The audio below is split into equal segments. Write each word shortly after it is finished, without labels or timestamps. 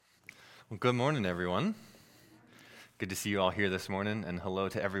Well, good morning, everyone. Good to see you all here this morning, and hello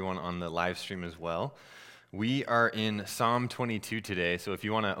to everyone on the live stream as well. We are in Psalm 22 today, so if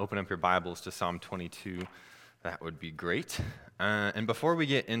you want to open up your Bibles to Psalm 22, that would be great. And before we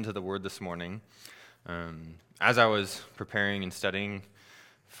get into the Word this morning, as I was preparing and studying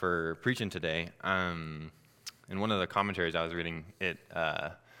for preaching today, in one of the commentaries I was reading, it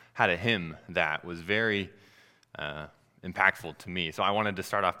had a hymn that was very impactful to me. So I wanted to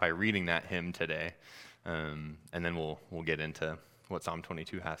start off by reading that hymn today, and then we'll get into what Psalm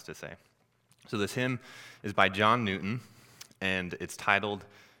 22 has to say. So this hymn is by John Newton, and it's titled,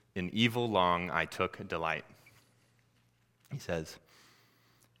 "In Evil Long I Took Delight." He says,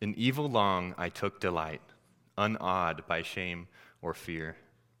 "In evil long I took delight, unawed by shame or fear,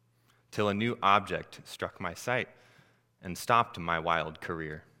 till a new object struck my sight and stopped my wild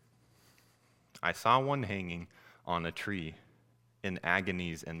career. I saw one hanging on a tree, in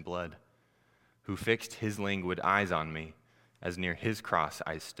agonies and blood, who fixed his languid eyes on me, as near his cross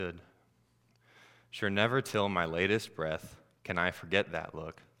I stood. Sure never till my latest breath can I forget that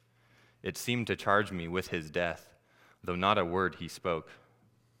look. It seemed to charge me with his death, though not a word he spoke.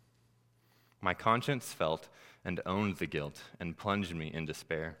 My conscience felt and owned the guilt, and plunged me in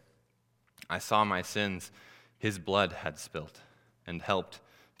despair. I saw my sins his blood had spilt, and helped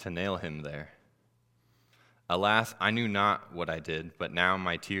to nail him there. Alas, I knew not what I did, but now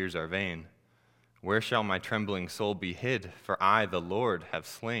my tears are vain. Where shall my trembling soul be hid? For I, the Lord, have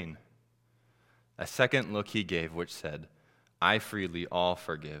slain." A second look he gave, which said, "I freely all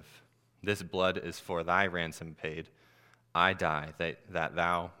forgive. This blood is for thy ransom paid. I die that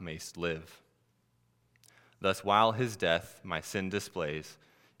thou mayst live." Thus, while his death my sin displays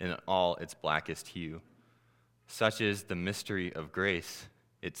in all its blackest hue, such is the mystery of grace,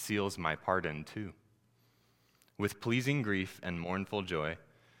 it seals my pardon too. With pleasing grief and mournful joy,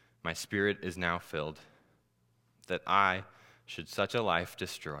 my spirit is now filled, that I should such a life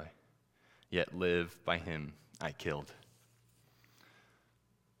destroy, yet live by him I killed.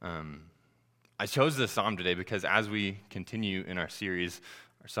 I chose this psalm today because as we continue in our series,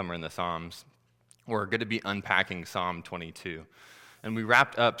 our Summer in the Psalms, we're going to be unpacking Psalm 22. And we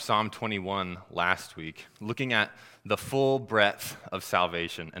wrapped up Psalm 21 last week, looking at the full breadth of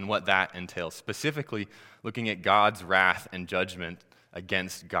salvation and what that entails, specifically looking at God's wrath and judgment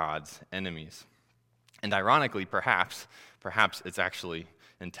against God's enemies. And ironically, perhaps it's actually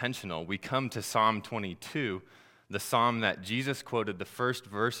intentional, we come to Psalm 22, the psalm that Jesus quoted the first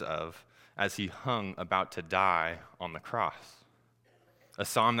verse of as he hung about to die on the cross. A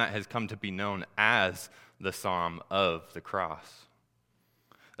psalm that has come to be known as the Psalm of the Cross.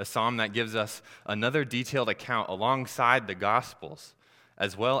 A psalm that gives us another detailed account alongside the Gospels,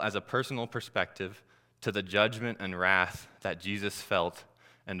 as well as a personal perspective to the judgment and wrath that Jesus felt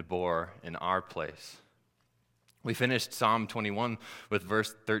and bore in our place. We finished Psalm 21 with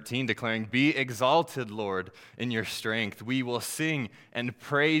verse 13 declaring, "Be exalted, Lord, in your strength. We will sing and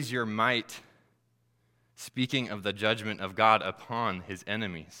praise your might," speaking of the judgment of God upon his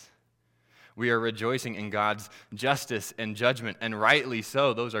enemies. We are rejoicing in God's justice and judgment, and rightly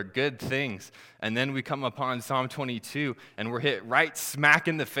so. Those are good things. And then we come upon Psalm 22, and we're hit right smack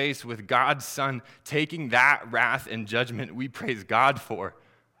in the face with God's Son taking that wrath and judgment we praise God for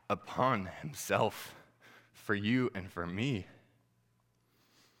upon himself, for you and for me.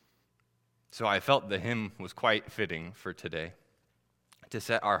 So I felt the hymn was quite fitting for today, to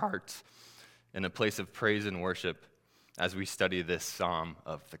set our hearts in a place of praise and worship as we study this Psalm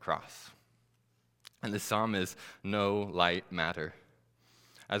of the Cross. And this psalm is no light matter.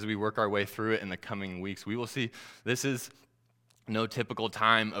 As we work our way through it in the coming weeks, we will see this is no typical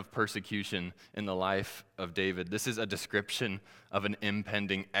time of persecution in the life of David. This is a description of an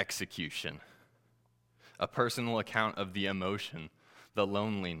impending execution, a personal account of the emotion, the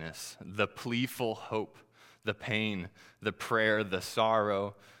loneliness, the pleaful hope, the pain, the prayer, the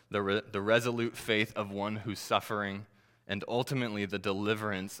sorrow, the resolute faith of one who's suffering, and ultimately the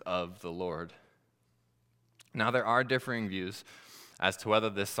deliverance of the Lord. Now, there are differing views as to whether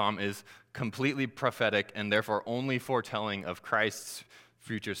this psalm is completely prophetic and therefore only foretelling of Christ's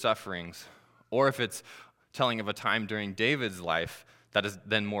future sufferings, or if it's telling of a time during David's life that is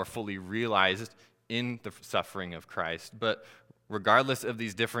then more fully realized in the suffering of Christ. But regardless of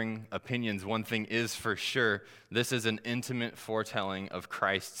these differing opinions, one thing is for sure, this is an intimate foretelling of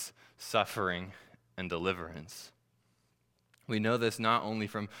Christ's suffering and deliverance. We know this not only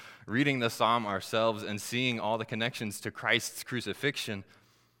from reading the psalm ourselves and seeing all the connections to Christ's crucifixion,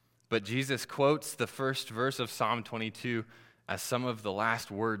 but Jesus quotes the first verse of Psalm 22 as some of the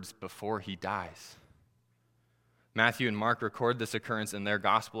last words before he dies. Matthew and Mark record this occurrence in their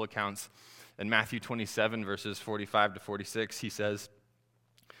gospel accounts. In Matthew 27, verses 45 to 46, he says,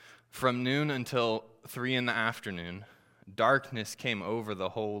 "From noon until 3 in the afternoon, darkness came over the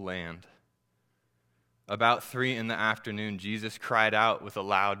whole land. About 3 in the afternoon, Jesus cried out with a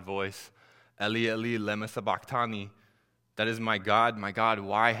loud voice, 'Eli, Eli, lema sabachthani,' that is, my God,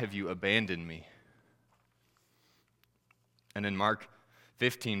 why have you abandoned me?" And in Mark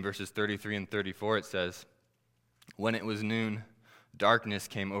 15, verses 33 and 34, it says, "When it was noon, darkness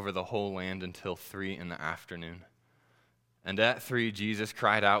came over the whole land until 3 in the afternoon. And at 3, Jesus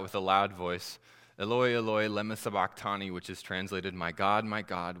cried out with a loud voice, 'Eloi, Eloi, lema sabachthani,' which is translated, my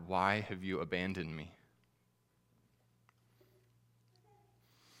God, why have you abandoned me?"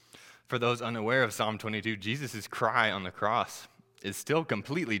 For those unaware of Psalm 22, Jesus' cry on the cross is still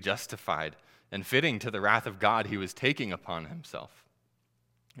completely justified and fitting to the wrath of God he was taking upon himself.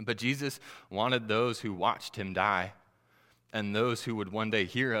 But Jesus wanted those who watched him die and those who would one day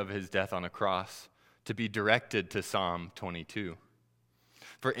hear of his death on a cross to be directed to Psalm 22.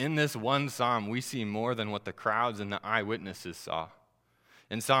 For in this one psalm, we see more than what the crowds and the eyewitnesses saw.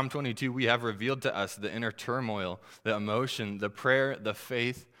 In Psalm 22, we have revealed to us the inner turmoil, the emotion, the prayer, the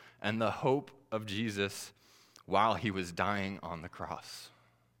faith, and the hope of Jesus while he was dying on the cross.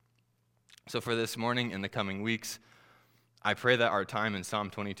 So for this morning and the coming weeks, I pray that our time in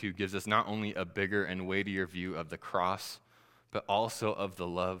Psalm 22 gives us not only a bigger and weightier view of the cross, but also of the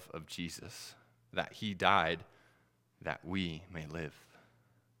love of Jesus, that he died that we may live.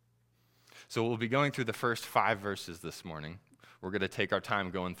 So we'll be going through the first 5 verses this morning. We're going to take our time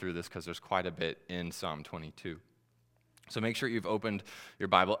going through this because there's quite a bit in Psalm 22. So make sure you've opened your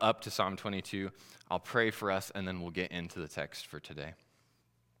Bible up to Psalm 22. I'll pray for us, and then we'll get into the text for today.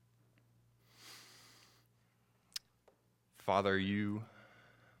 Father, you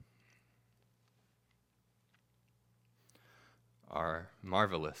are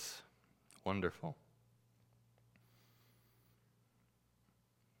marvelous, wonderful.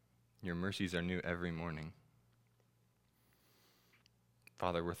 Your mercies are new every morning.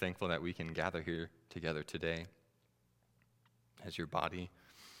 Father, we're thankful that we can gather here together today as your body,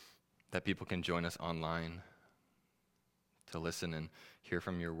 that people can join us online to listen and hear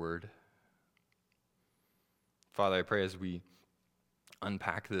from your word. Father, I pray as we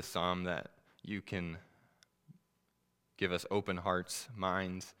unpack this psalm that you can give us open hearts,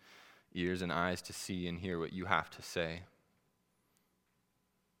 minds, ears, and eyes to see and hear what you have to say.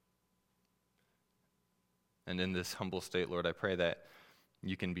 And in this humble state, Lord, I pray that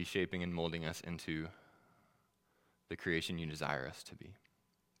you can be shaping and molding us into the creation you desire us to be.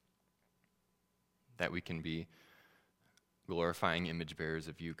 That we can be glorifying image bearers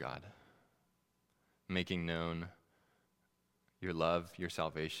of you, God, making known your love, your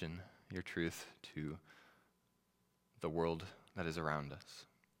salvation, your truth to the world that is around us.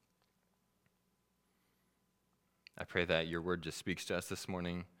 I pray that your word just speaks to us this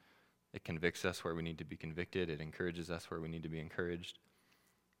morning. It convicts us where we need to be convicted. It encourages us where we need to be encouraged.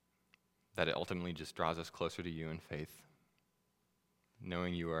 That it ultimately just draws us closer to you in faith,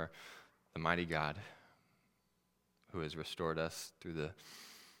 knowing you are the mighty God who has restored us through the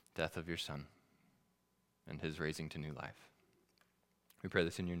death of your Son and his raising to new life. We pray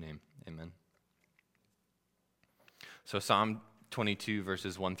this in your name. Amen. So Psalm 22,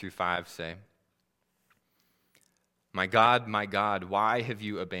 verses 1 through 5 say, my God, why have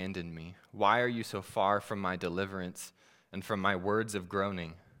you abandoned me? Why are you so far from my deliverance and from my words of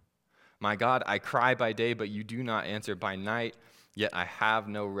groaning? My God, I cry by day, but you do not answer. By night, yet I have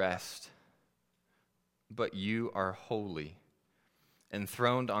no rest. But you are holy,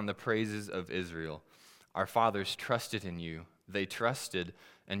 enthroned on the praises of Israel. Our fathers trusted in you. They trusted,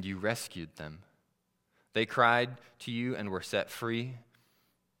 and you rescued them. They cried to you and were set free.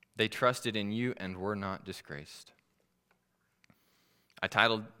 They trusted in you and were not disgraced. I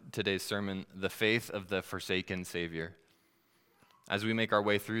titled today's sermon, The Faith of the Forsaken Savior. As we make our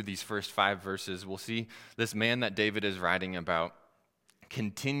way through these first 5 verses, we'll see this man that David is writing about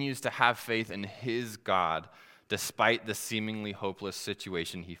continues to have faith in his God despite the seemingly hopeless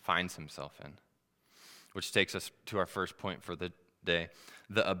situation he finds himself in. Which takes us to our first point for the day,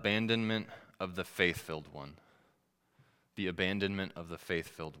 the abandonment of the faith-filled one. The abandonment of the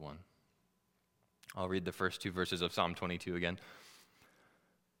faith-filled one. I'll read the first 2 verses of Psalm 22 again.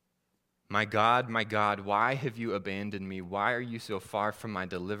 My God, why have you abandoned me? Why are you so far from my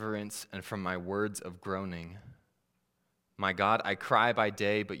deliverance and from my words of groaning? My God, I cry by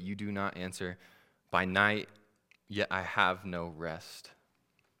day, but you do not answer. By night, yet I have no rest.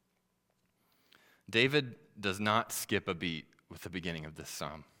 David does not skip a beat with the beginning of this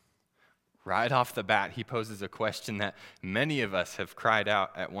psalm. Right off the bat, he poses a question that many of us have cried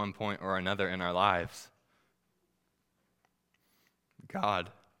out at one point or another in our lives. God,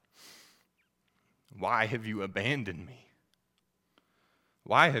 why have you abandoned me?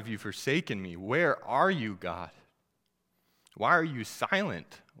 Why have you forsaken me? Where are you, God? Why are you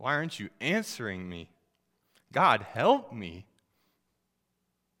silent? Why aren't you answering me? God, help me.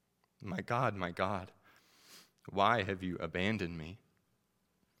 My God, why have you abandoned me?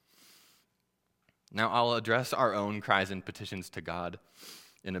 Now, I'll address our own cries and petitions to God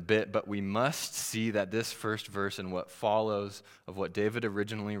in a bit, but we must see that this first verse and what follows of what David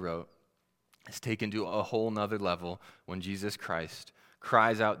originally wrote is taken to a whole nother level when Jesus Christ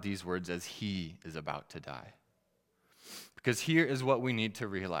cries out these words as he is about to die. Because here is what we need to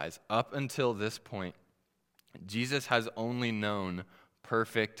realize. Up until this point, Jesus has only known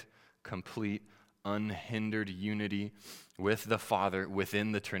perfect, complete, unhindered unity with the Father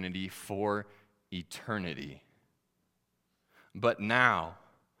within the Trinity for eternity. But now,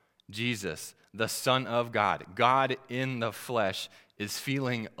 Jesus, the Son of God, God in the flesh, is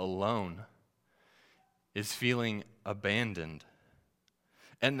feeling alone, is feeling abandoned.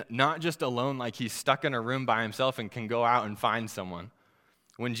 And not just alone like he's stuck in a room by himself and can go out and find someone.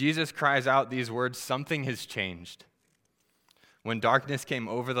 When Jesus cries out these words, something has changed. When darkness came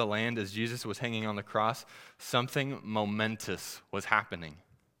over the land as Jesus was hanging on the cross, something momentous was happening.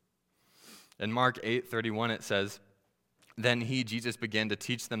 In Mark 8:31 it says, "Then he, Jesus, began to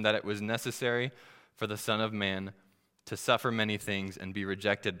teach them that it was necessary for the Son of Man to suffer many things and be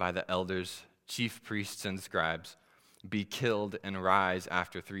rejected by the elders, chief priests and scribes, be killed and rise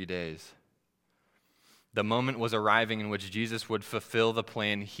after 3 days." The moment was arriving in which Jesus would fulfill the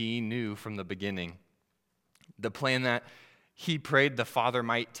plan he knew from the beginning. The plan that he prayed the Father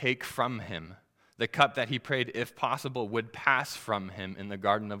might take from him. The cup that he prayed, if possible, would pass from him in the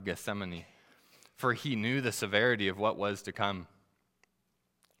Garden of Gethsemane. For he knew the severity of what was to come.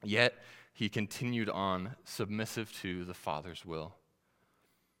 Yet he continued on, submissive to the Father's will.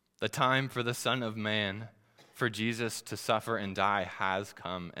 The time for the Son of Man, for Jesus to suffer and die, has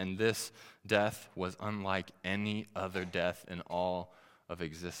come, and this death was unlike any other death in all of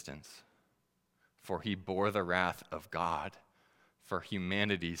existence. For he bore the wrath of God for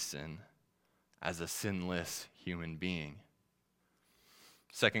humanity's sin as a sinless human being.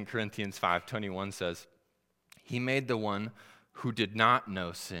 2 Corinthians 5:21 says, "He made the one who did not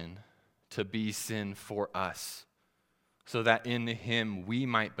know sin to be sin for us, so that in him we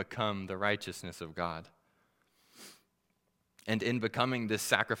might become the righteousness of God." And in becoming this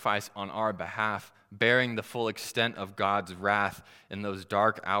sacrifice on our behalf, bearing the full extent of God's wrath in those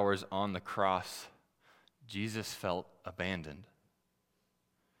dark hours on the cross, Jesus felt abandoned.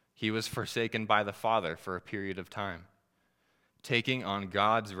 He was forsaken by the Father for a period of time, taking on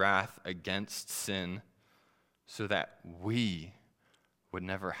God's wrath against sin so that we would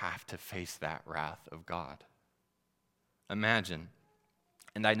never have to face that wrath of God. Imagine,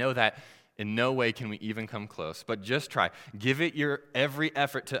 and I know that in no way can we even come close, but just try. Give it your every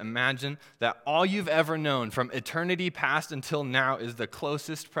effort to imagine that all you've ever known from eternity past until now is the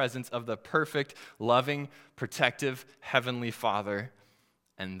closest presence of the perfect, loving, protective Heavenly Father,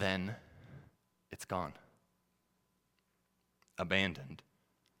 and then it's gone. Abandoned.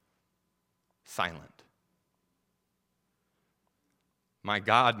 Silent. My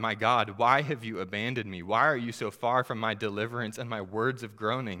God, why have you abandoned me? Why are you so far from my deliverance and my words of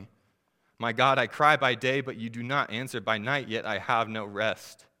groaning? My God, I cry by day, but you do not answer. By night, yet I have no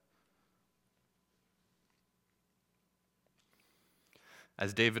rest.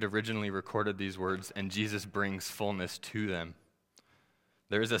 As David originally recorded these words, and Jesus brings fullness to them,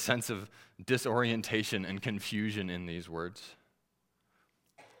 there is a sense of disorientation and confusion in these words.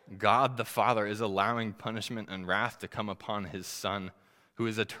 God the Father is allowing punishment and wrath to come upon his Son, who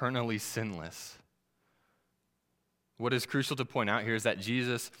is eternally sinless. What is crucial to point out here is that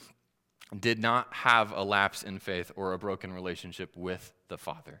Jesus did not have a lapse in faith or a broken relationship with the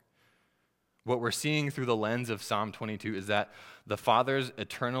Father. What we're seeing through the lens of Psalm 22 is that the Father's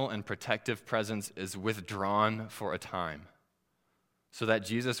eternal and protective presence is withdrawn for a time so that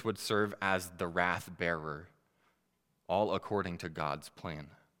Jesus would serve as the wrath bearer, all according to God's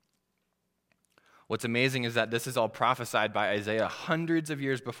plan. What's amazing is that this is all prophesied by Isaiah hundreds of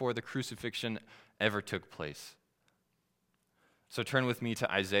years before the crucifixion ever took place. So turn with me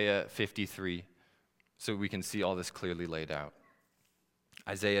to Isaiah 53 so we can see all this clearly laid out.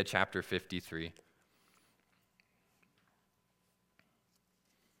 Isaiah chapter 53.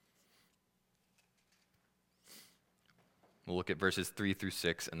 We'll look at verses 3 through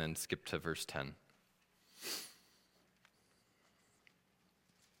 6 and then skip to verse 10.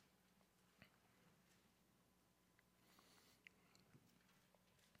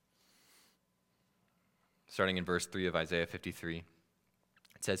 starting in verse 3 of Isaiah 53.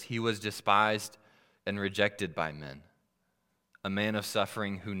 It says, "He was despised and rejected by men, a man of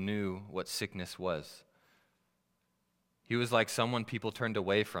suffering who knew what sickness was. He was like someone people turned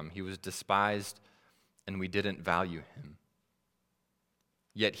away from. He was despised, and we didn't value him.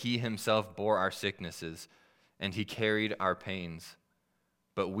 Yet he himself bore our sicknesses, and he carried our pains.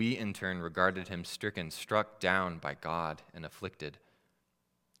 But we, in turn, regarded him stricken, struck down by God, and afflicted.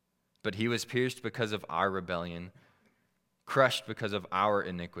 But he was pierced because of our rebellion, crushed because of our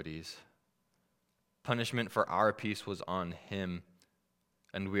iniquities. Punishment for our peace was on him,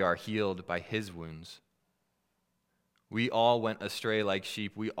 and we are healed by his wounds. We all went astray like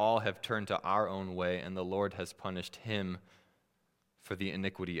sheep. We all have turned to our own way, and the Lord has punished him for the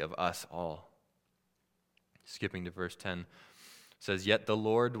iniquity of us all." Skipping to verse 10, it says, "Yet the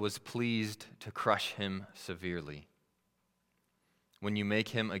Lord was pleased to crush him severely. When you make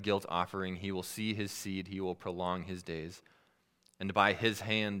him a guilt offering, he will see his seed, he will prolong his days, and by his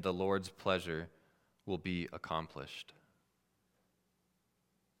hand the Lord's pleasure will be accomplished."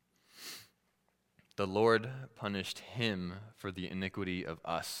 The Lord punished him for the iniquity of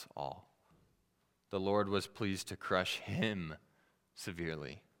us all. The Lord was pleased to crush him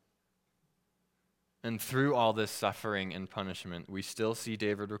severely. And through all this suffering and punishment, we still see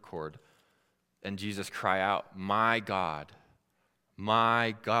David record and Jesus cry out, my God,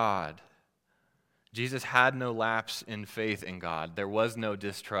 my God." Jesus had no lapse in faith in God. There was no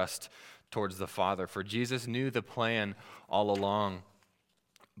distrust towards the Father, for Jesus knew the plan all along.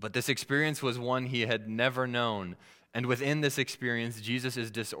 But this experience was one he had never known. And within this experience, Jesus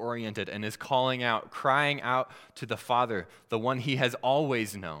is disoriented and is calling out, crying out to the Father, the one he has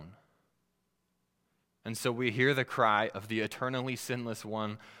always known. And so we hear the cry of the eternally sinless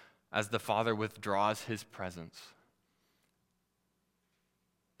one as the Father withdraws his presence.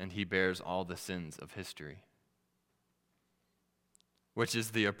 And he bears all the sins of history. Which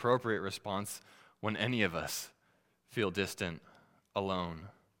is the appropriate response when any of us feel distant, alone,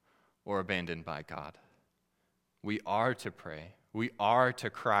 or abandoned by God. We are to pray. We are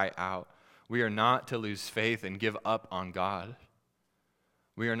to cry out. We are not to lose faith and give up on God.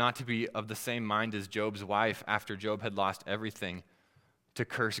 We are not to be of the same mind as Job's wife after Job had lost everything, to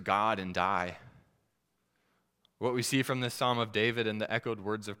curse God and die. What we see from this Psalm of David and the echoed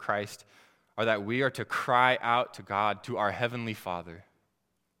words of Christ are that we are to cry out to God, to our Heavenly Father.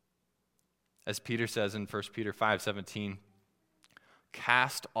 As Peter says in 1 Peter 5:17,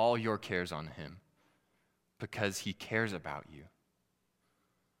 "Cast all your cares on him, because he cares about you."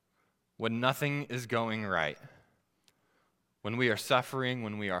 When nothing is going right, when we are suffering,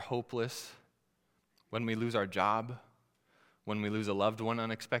 when we are hopeless, when we lose our job, when we lose a loved one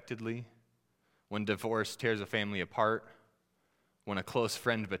unexpectedly, when divorce tears a family apart, when a close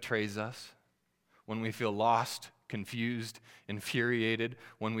friend betrays us, when we feel lost, confused, infuriated,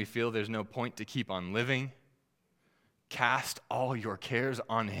 when we feel there's no point to keep on living, cast all your cares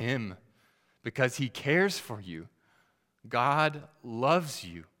on him because he cares for you. God loves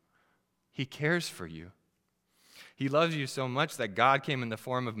you. He cares for you. He loves you so much that God came in the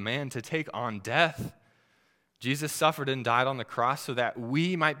form of man to take on death. Jesus suffered and died on the cross so that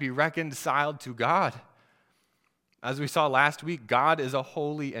we might be reconciled to God. As we saw last week, God is a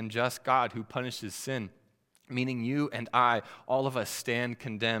holy and just God who punishes sin, meaning you and I, all of us, stand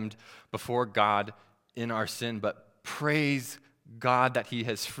condemned before God in our sin. But praise God that he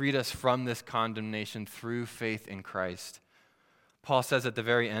has freed us from this condemnation through faith in Christ. Paul says at the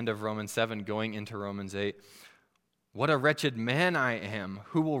very end of Romans 7, going into Romans 8, "What a wretched man I am!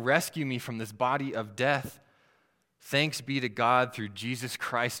 Who will rescue me from this body of death? Thanks be to God through Jesus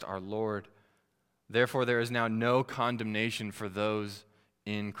Christ our Lord. Therefore there is now no condemnation for those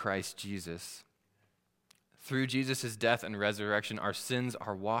in Christ Jesus." Through Jesus' death and resurrection, our sins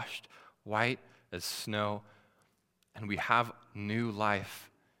are washed white as snow, and we have new life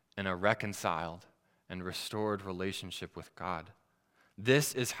and a reconciled and restored relationship with God.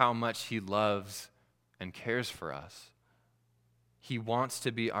 This is how much he loves and cares for us. He wants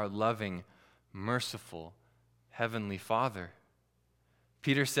to be our loving, merciful, Heavenly Father.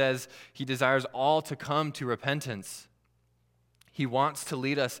 Peter says he desires all to come to repentance. He wants to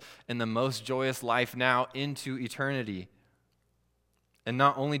lead us in the most joyous life now into eternity. And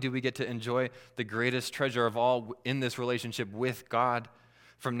not only do we get to enjoy the greatest treasure of all in this relationship with God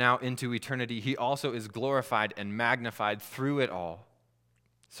from now into eternity, he also is glorified and magnified through it all.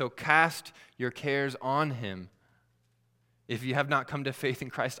 So cast your cares on him. If you have not come to faith in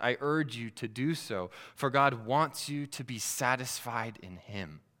Christ, I urge you to do so, for God wants you to be satisfied in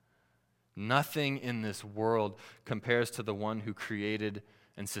him. Nothing in this world compares to the one who created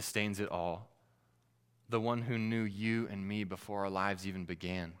and sustains it all. the one who knew you and me before our lives even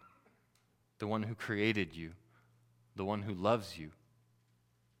began, the one who created you, the one who loves you.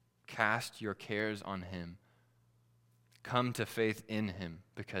 Cast your cares on him. Come to faith in him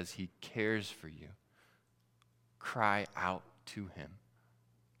because he cares for you. Cry out to him.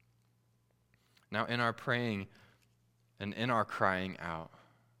 Now, in our praying and in our crying out,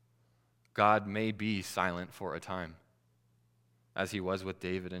 God may be silent for a time, as he was with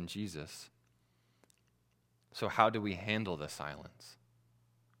David and Jesus. So how do we handle the silence?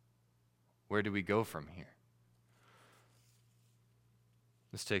 Where do we go from here?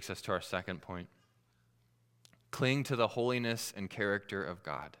 This takes us to our second point. Cling to the holiness and character of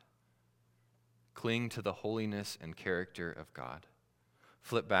God. Cling to the holiness and character of God.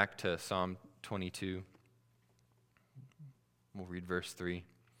 Flip back to Psalm 22. We'll read verse 3.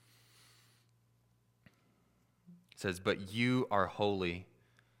 It says, "But you are holy,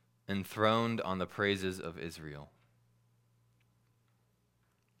 enthroned on the praises of Israel."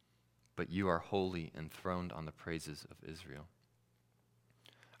 But you are holy, enthroned on the praises of Israel.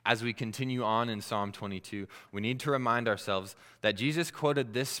 As we continue on in Psalm 22, we need to remind ourselves that Jesus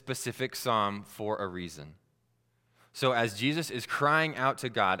quoted this specific psalm for a reason. So as Jesus is crying out to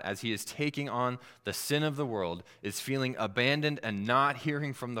God, as he is taking on the sin of the world, is feeling abandoned and not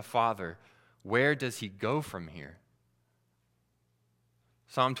hearing from the Father, where does he go from here?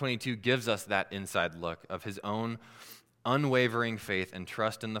 Psalm 22 gives us that inside look of his own unwavering faith and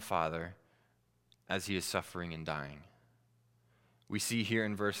trust in the Father as he is suffering and dying. We see here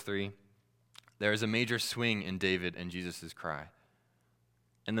in verse 3, there is a major swing in David and Jesus' cry.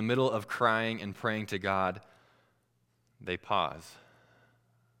 In the middle of crying and praying to God, they pause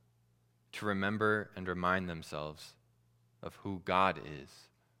to remember and remind themselves of who God is.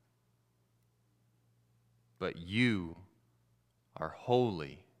 But you are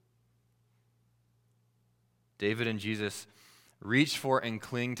holy. David and Jesus reach for and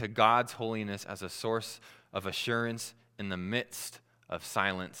cling to God's holiness as a source of assurance in the midst of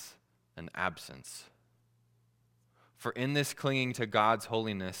silence and absence. For in this clinging to God's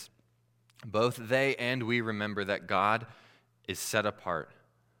holiness, both they and we remember that God is set apart,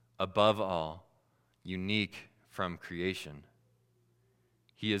 above all, unique from creation.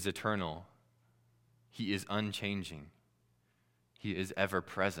 He is eternal. He is unchanging. He is ever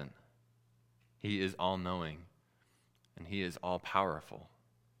present. He is all-knowing, and he is all-powerful.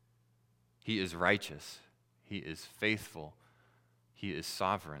 He is righteous. He is faithful. He is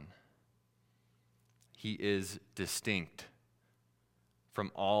sovereign. He is distinct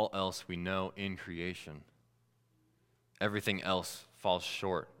from all else we know in creation. Everything else falls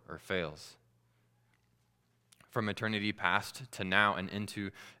short or fails. From eternity past to now and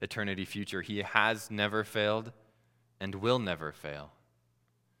into eternity future, he has never failed and will never fail,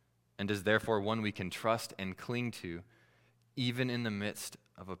 and is therefore one we can trust and cling to, even in the midst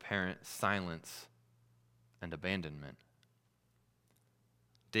of apparent silence and abandonment.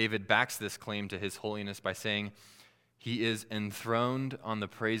 David backs this claim to his holiness by saying, he is enthroned on the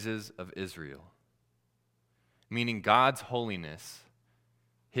praises of Israel, meaning God's holiness,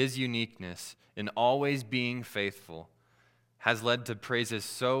 his uniqueness in always being faithful, has led to praises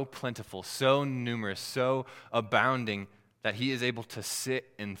so plentiful, so numerous, so abounding that he is able to sit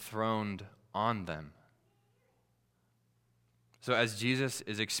enthroned on them. So as Jesus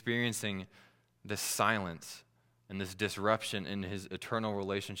is experiencing this silence and this disruption in his eternal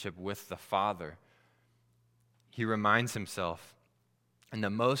relationship with the Father, he reminds himself in the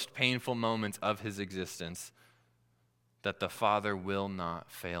most painful moments of his existence that the Father will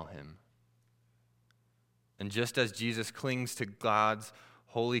not fail him. And just as Jesus clings to God's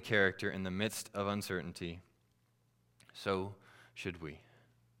holy character in the midst of uncertainty, so should we.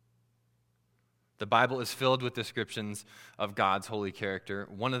 The Bible is filled with descriptions of God's holy character.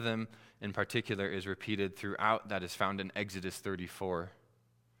 One of them in particular is repeated throughout, that is found in Exodus 34.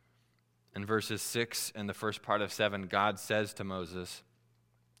 In verses 6 and the first part of 7, God says to Moses,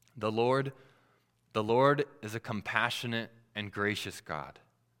 The Lord is a compassionate and gracious God,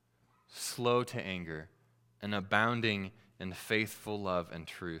 slow to anger and abounding in faithful love and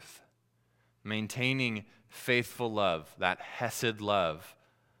truth, maintaining faithful love, that hesed love,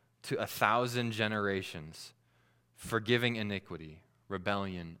 to 1,000 generations, forgiving iniquity,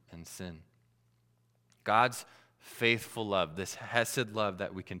 rebellion, and sin. God's faithful love, this hesed love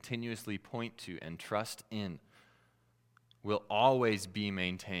that we continuously point to and trust in, will always be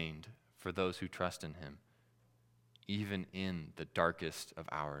maintained for those who trust in him, even in the darkest of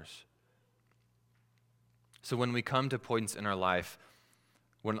hours. So when we come to points in our life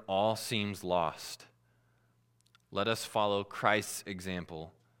when all seems lost, let us follow Christ's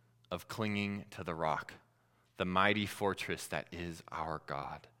example of clinging to the rock, the mighty fortress that is our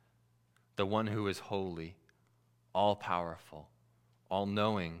God, the one who is holy, all-powerful,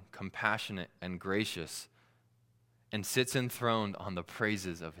 all-knowing, compassionate, and gracious, and sits enthroned on the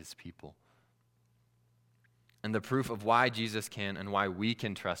praises of his people. And the proof of why Jesus can and why we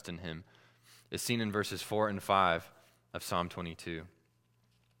can trust in him is seen in verses 4 and 5 of Psalm 22.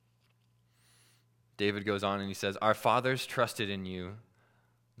 David goes on and he says, "Our fathers trusted in you.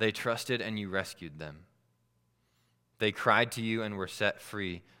 They trusted and you rescued them. They cried to you and were set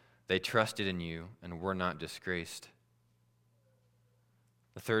free. They trusted in you and were not disgraced."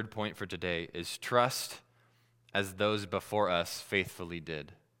 The third point for today is trust as those before us faithfully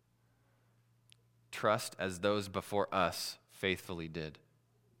did. Trust as those before us faithfully did.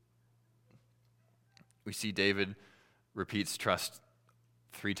 We see David repeats trust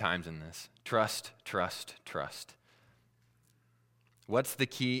 3 times in this. Trust, trust, trust. What's the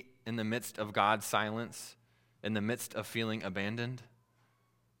key in the midst of God's silence, in the midst of feeling abandoned?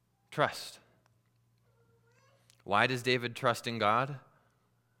 Trust. Why does David trust in God?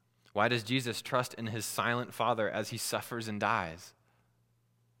 Why does Jesus trust in his silent Father as he suffers and dies?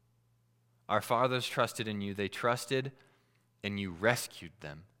 Our fathers trusted in you. They trusted and you rescued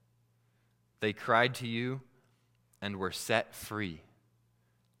them. They cried to you and were set free.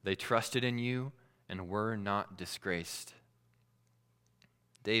 They trusted in you and were not disgraced.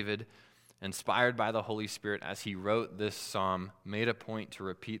 David, inspired by the Holy Spirit as he wrote this psalm, made a point to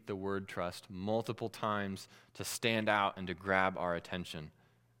repeat the word trust multiple times to stand out and to grab our attention.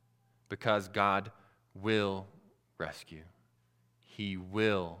 Because God will rescue. He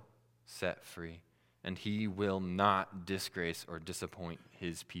will set free. And he will not disgrace or disappoint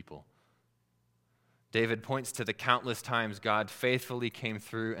his people. David points to the countless times God faithfully came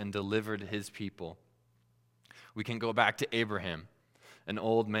through and delivered his people. We can go back to Abraham, an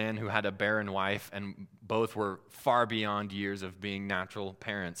old man who had a barren wife, and both were far beyond years of being natural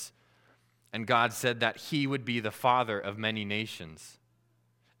parents. And God said that he would be the father of many nations.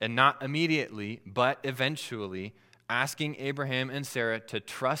 And not immediately, but eventually, asking Abraham and Sarah to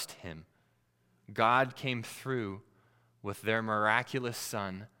trust him, God came through with their miraculous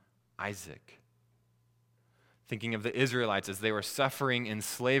son, Isaac. Thinking of the Israelites as they were suffering in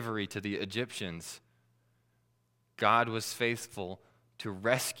slavery to the Egyptians, God was faithful to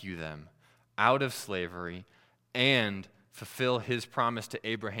rescue them out of slavery and fulfill his promise to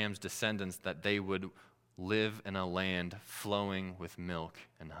Abraham's descendants that they would live in a land flowing with milk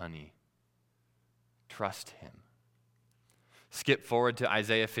and honey. Trust him. Skip forward to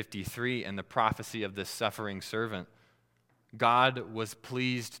Isaiah 53 and the prophecy of this suffering servant. God was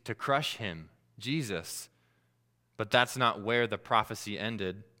pleased to crush him, Jesus. But that's not where the prophecy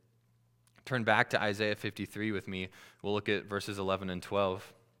ended. Turn back to Isaiah 53 with me. We'll look at verses 11 and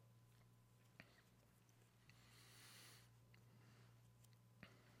 12.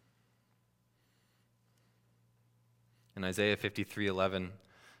 In Isaiah 53:11, it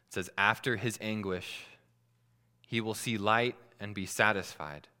says, "After his anguish, he will see light and be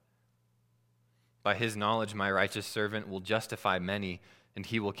satisfied. By his knowledge, my righteous servant will justify many, and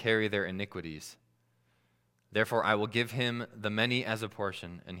he will carry their iniquities. Therefore, I will give him the many as a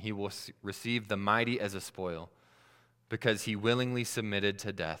portion, and he will receive the mighty as a spoil, because he willingly submitted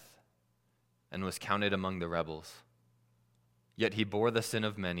to death and was counted among the rebels. Yet he bore the sin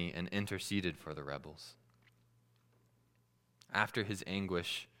of many and interceded for the rebels. After his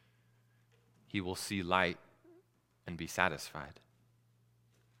anguish, he will see light and be satisfied."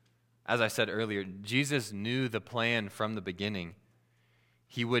 As I said earlier, Jesus knew the plan from the beginning.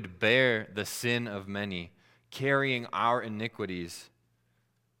 He would bear the sin of many, carrying our iniquities,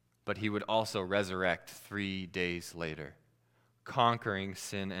 but he would also resurrect 3 days later, conquering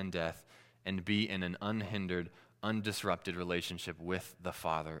sin and death, and be in an unhindered, undisrupted relationship with the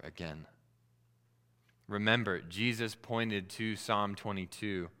Father again. Remember, Jesus pointed to Psalm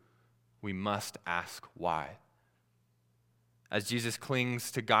 22. We must ask why. As Jesus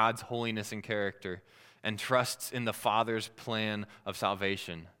clings to God's holiness and character and trusts in the Father's plan of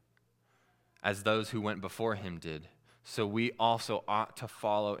salvation, as those who went before him did, so we also ought to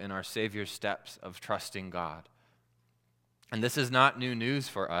follow in our Savior's steps of trusting God. And this is not new news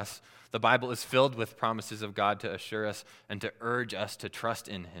for us. The Bible is filled with promises of God to assure us and to urge us to trust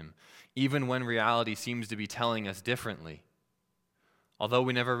in him, even when reality seems to be telling us differently. Although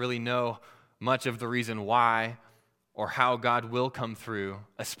we never really know much of the reason why or how God will come through,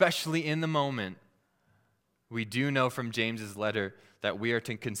 especially in the moment, we do know from James's letter that we are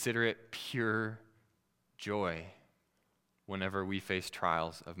to consider it pure joy whenever we face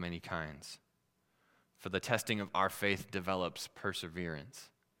trials of many kinds. For the testing of our faith develops perseverance.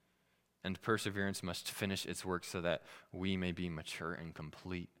 and perseverance must finish its work so that we may be mature and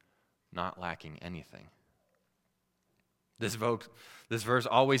complete, not lacking anything. This verse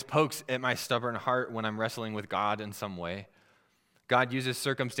always pokes at my stubborn heart when I'm wrestling with God in some way. God uses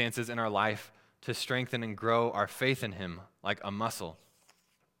circumstances in our life to strengthen and grow our faith in him like a muscle.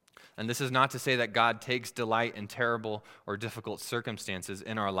 And this is not to say that God takes delight in terrible or difficult circumstances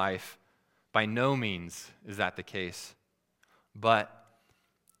in our life. By no means is that the case. But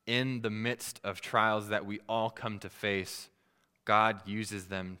in the midst of trials that we all come to face, God uses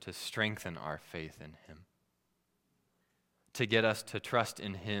them to strengthen our faith in him, to get us to trust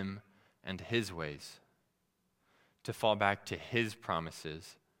in him and his ways, to fall back to his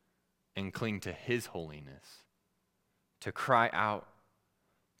promises and cling to his holiness, to cry out,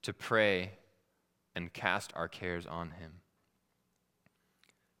 to pray, and cast our cares on him.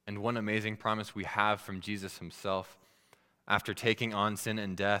 And one amazing promise we have from Jesus himself, after taking on sin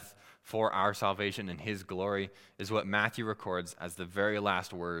and death for our salvation and his glory, is what Matthew records as the very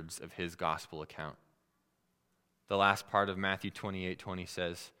last words of his gospel account. The last part of Matthew 28:20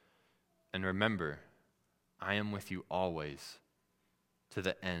 says, "And remember, I am with you always to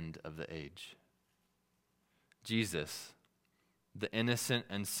the end of the age." Jesus, the innocent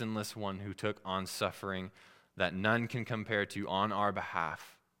and sinless one who took on suffering that none can compare to on our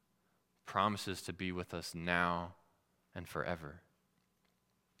behalf, promises to be with us now and forever.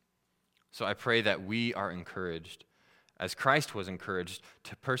 So I pray that we are encouraged, as Christ was encouraged,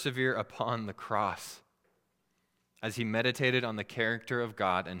 to persevere upon the cross, as he meditated on the character of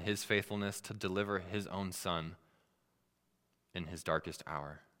God and his faithfulness to deliver his own Son in his darkest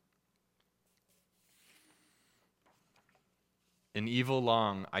hour. In evil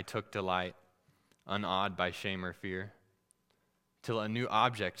long I took delight, unawed by shame or fear, till a new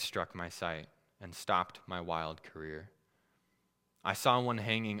object struck my sight and stopped my wild career. I saw one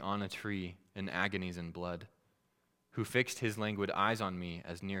hanging on a tree in agonies and blood, who fixed his languid eyes on me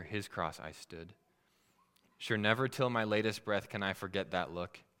as near his cross I stood. Sure, never till my latest breath can I forget that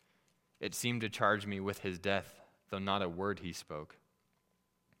look. It seemed to charge me with his death, though not a word he spoke.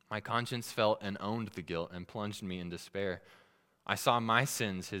 My conscience felt and owned the guilt and plunged me in despair. I saw my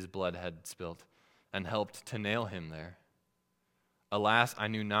sins his blood had spilt and helped to nail him there. Alas, I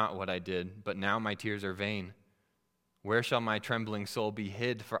knew not what I did, but now my tears are vain. Where shall my trembling soul be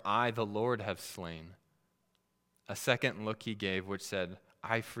hid? For I, the Lord, have slain. A second look he gave, which said,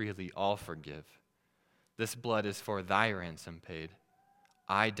 I freely all forgive. This blood is for thy ransom paid.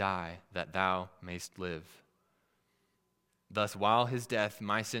 I die that thou mayst live. Thus, while his death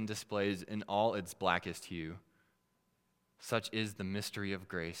my sin displays in all its blackest hue, such is the mystery of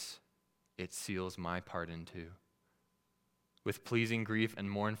grace, it seals my pardon too. With pleasing grief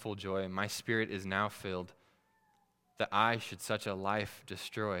and mournful joy, my spirit is now filled, that I should such a life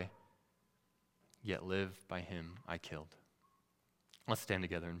destroy, yet live by him I killed. Let's stand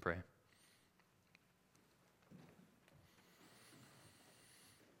together and pray.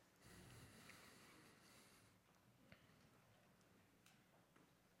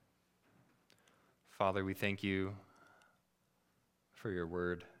 Father, we thank you for your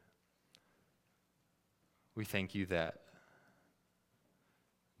word. We thank you that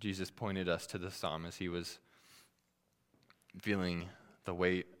Jesus pointed us to the psalm as he was feeling the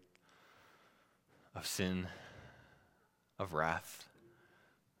weight of sin, of wrath,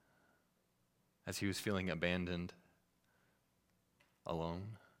 as he was feeling abandoned,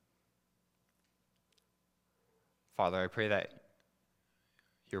 alone. Father, I pray that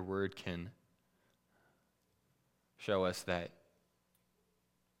your word can show us that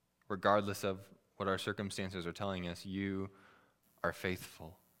regardless of what our circumstances are telling us, you are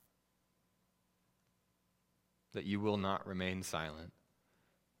faithful, that you will not remain silent,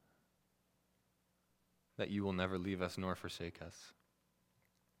 that you will never leave us nor forsake us.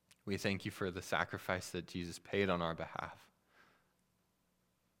 We thank you for the sacrifice that Jesus paid on our behalf,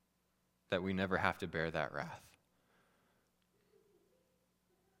 that we never have to bear that wrath.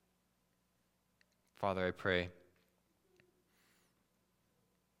 Father, I pray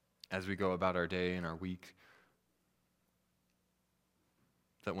as we go about our day and our week,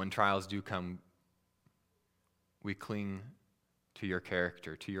 that when trials do come, we cling to your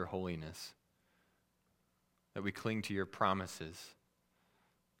character, to your holiness, that we cling to your promises,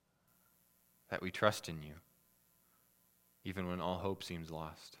 that we trust in you, even when all hope seems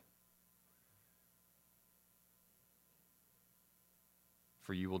lost.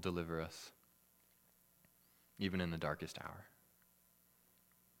 For you will deliver us, even in the darkest hour.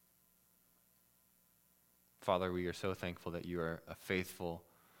 Father, we are so thankful that you are a faithful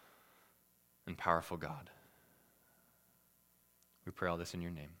and powerful God. We pray all this in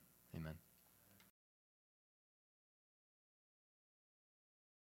your name. Amen.